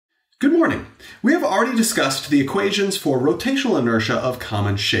Good morning. We have already discussed the equations for rotational inertia of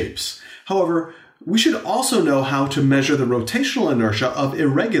common shapes. However, we should also know how to measure the rotational inertia of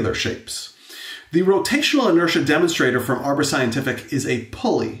irregular shapes. The rotational inertia demonstrator from Arbor Scientific is a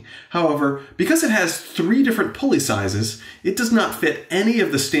pulley. However, because it has 3 different pulley sizes, it does not fit any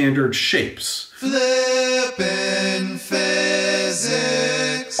of the standard shapes. Flippin'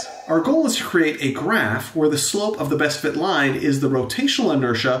 physics! Our goal is to create a graph where the slope of the best fit line is the rotational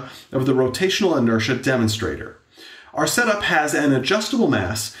inertia of the rotational inertia demonstrator. Our setup has an adjustable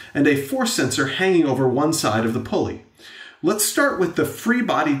mass and a force sensor hanging over one side of the pulley. Let's start with the free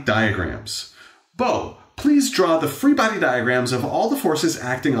body diagrams. Bo, please draw the free body diagrams of all the forces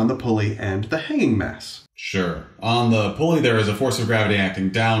acting on the pulley and the hanging mass. Sure. On the pulley there is a force of gravity acting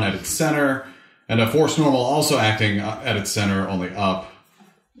down at its center, and a force normal also acting at its center, only up,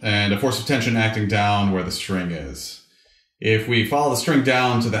 and a force of tension acting down where the string is. If we follow the string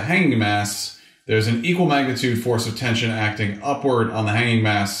down to the hanging mass, there's an equal magnitude force of tension acting upward on the hanging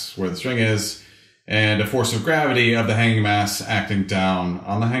mass where the string is, and a force of gravity of the hanging mass acting down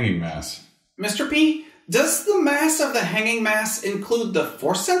on the hanging mass. Mr. P, does the mass of the hanging mass include the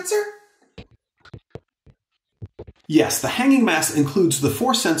force sensor? Yes, the hanging mass includes the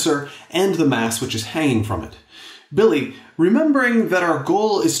force sensor and the mass which is hanging from it. Billy, remembering that our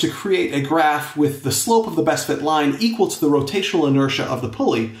goal is to create a graph with the slope of the best fit line equal to the rotational inertia of the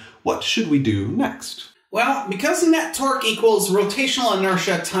pulley, what should we do next? Well, because net torque equals rotational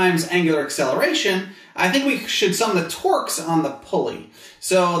inertia times angular acceleration, I think we should sum the torques on the pulley.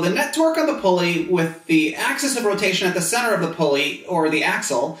 So the net torque on the pulley with the axis of rotation at the center of the pulley, or the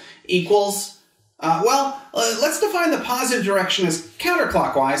axle, equals, let's define the positive direction as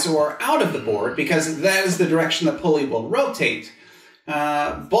counterclockwise or out of the board, because that is the direction the pulley will rotate.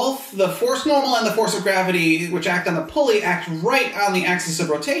 Both the force normal and the force of gravity which act on the pulley act right on the axis of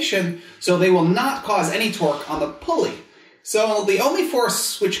rotation, so they will not cause any torque on the pulley. So the only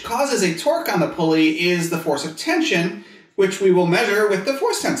force which causes a torque on the pulley is the force of tension, which we will measure with the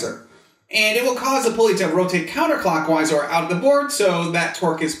force tensor. And it will cause the pulley to rotate counterclockwise or out of the board, so that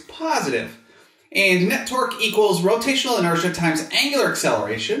torque is positive. And net torque equals rotational inertia times angular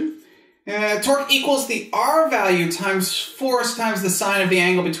acceleration. Torque equals the R value times force times the sine of the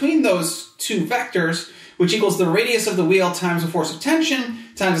angle between those two vectors, which equals the radius of the wheel times the force of tension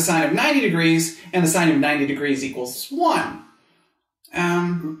times the sine of 90 degrees, and the sine of 90 degrees equals 1.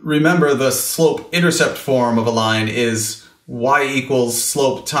 Remember, the slope-intercept form of a line is y equals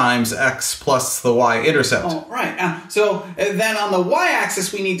slope times x plus the y-intercept. Oh, right. So then on the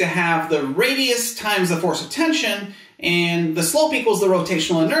y-axis, we need to have the radius times the force of tension, and the slope equals the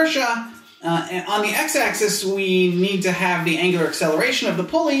rotational inertia. And on the x-axis, we need to have the angular acceleration of the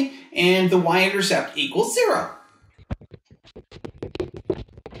pulley, and the y-intercept equals 0.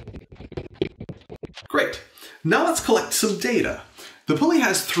 Great. Now let's collect some data. The pulley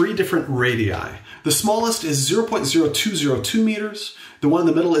has 3 different radii. The smallest is 0.0202 meters, the one in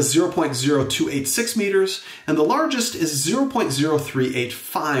the middle is 0.0286 meters, and the largest is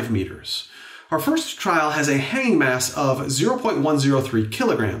 0.0385 meters. Our first trial has a hanging mass of 0.103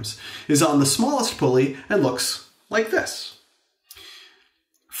 kilograms, is on the smallest pulley, and looks like this.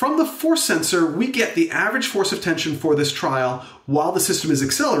 From the force sensor, we get the average force of tension for this trial while the system is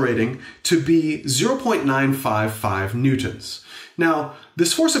accelerating to be 0.955 newtons. Now,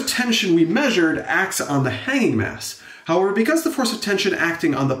 this force of tension we measured acts on the hanging mass. However, because the force of tension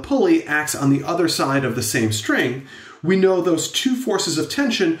acting on the pulley acts on the other side of the same string, we know those 2 forces of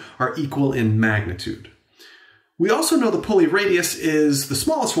tension are equal in magnitude. We also know the pulley radius is the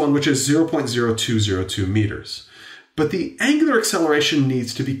smallest one, which is 0.0202 meters. But the angular acceleration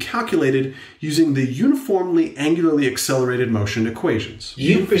needs to be calculated using the uniformly angularly accelerated motion equations.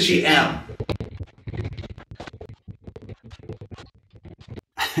 U fishy M.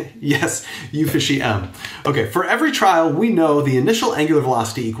 Yes, U fishy M. Okay, for every trial, we know the initial angular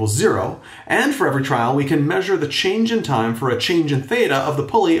velocity equals 0, and for every trial, we can measure the change in time for a change in theta of the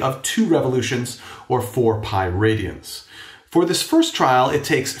pulley of 2 revolutions, or 4 pi radians. For this first trial, it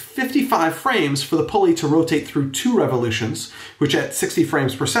takes 55 frames for the pulley to rotate through 2 revolutions, which at 60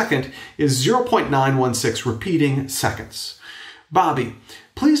 frames per second is 0.916 repeating seconds. Bobby,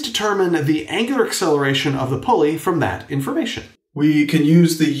 please determine the angular acceleration of the pulley from that information. We can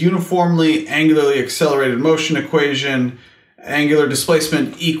use the uniformly angularly accelerated motion equation. Angular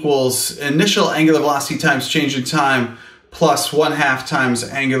displacement equals initial angular velocity times change in time plus 1/2 times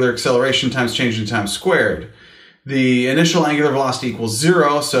angular acceleration times change in time squared. The initial angular velocity equals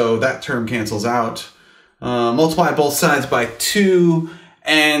 0, so that term cancels out. Multiply both sides by 2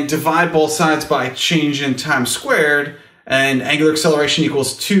 and divide both sides by change in time squared, and angular acceleration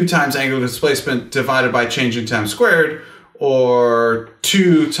equals 2 times angular displacement divided by change in time squared, or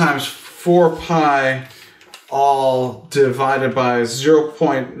 2 times 4 pi all divided by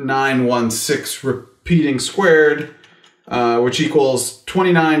 0.916 repeating squared, which equals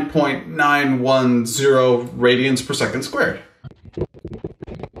 29.910 radians per second squared.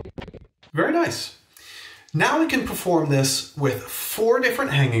 Very nice. Now we can perform this with 4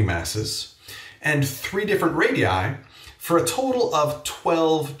 different hanging masses and 3 different radii for a total of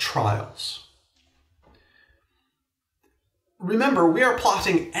 12 trials. Remember, we are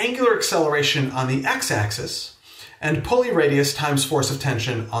plotting angular acceleration on the x-axis and pulley radius times force of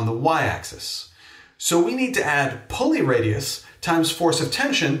tension on the y-axis. So we need to add pulley radius times force of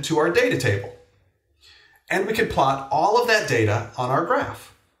tension to our data table. And we can plot all of that data on our graph.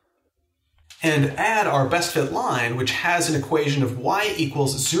 And add our best fit line, which has an equation of y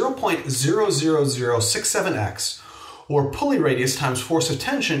equals 0.00067x, or pulley radius times force of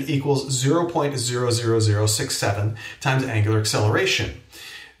tension equals 0.00067 times angular acceleration.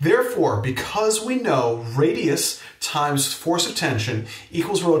 Therefore, because we know radius times force of tension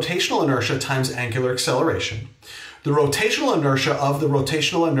equals rotational inertia times angular acceleration, the rotational inertia of the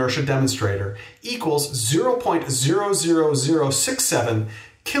rotational inertia demonstrator equals 0.00067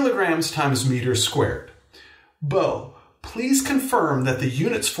 kilograms times meters squared. Bo, please confirm that the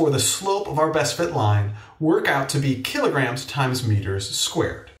units for the slope of our best fit line work out to be kilograms times meters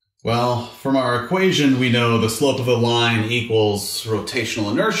squared. Well, from our equation, we know the slope of the line equals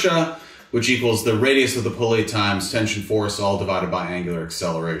rotational inertia, which equals the radius of the pulley times tension force, all divided by angular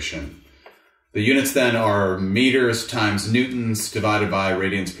acceleration. The units then are meters times newtons divided by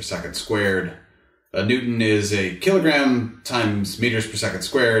radians per second squared. A newton is a kilogram times meters per second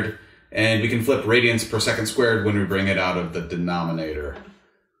squared, and we can flip radians per second squared when we bring it out of the denominator.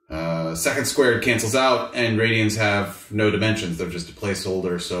 Second squared cancels out, and radians have no dimensions. They're just a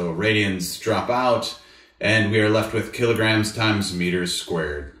placeholder, so radians drop out, and we are left with kilograms times meters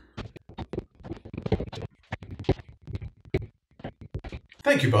squared.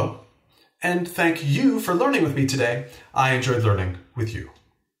 Thank you, Bo. And thank you for learning with me today. I enjoyed learning with you.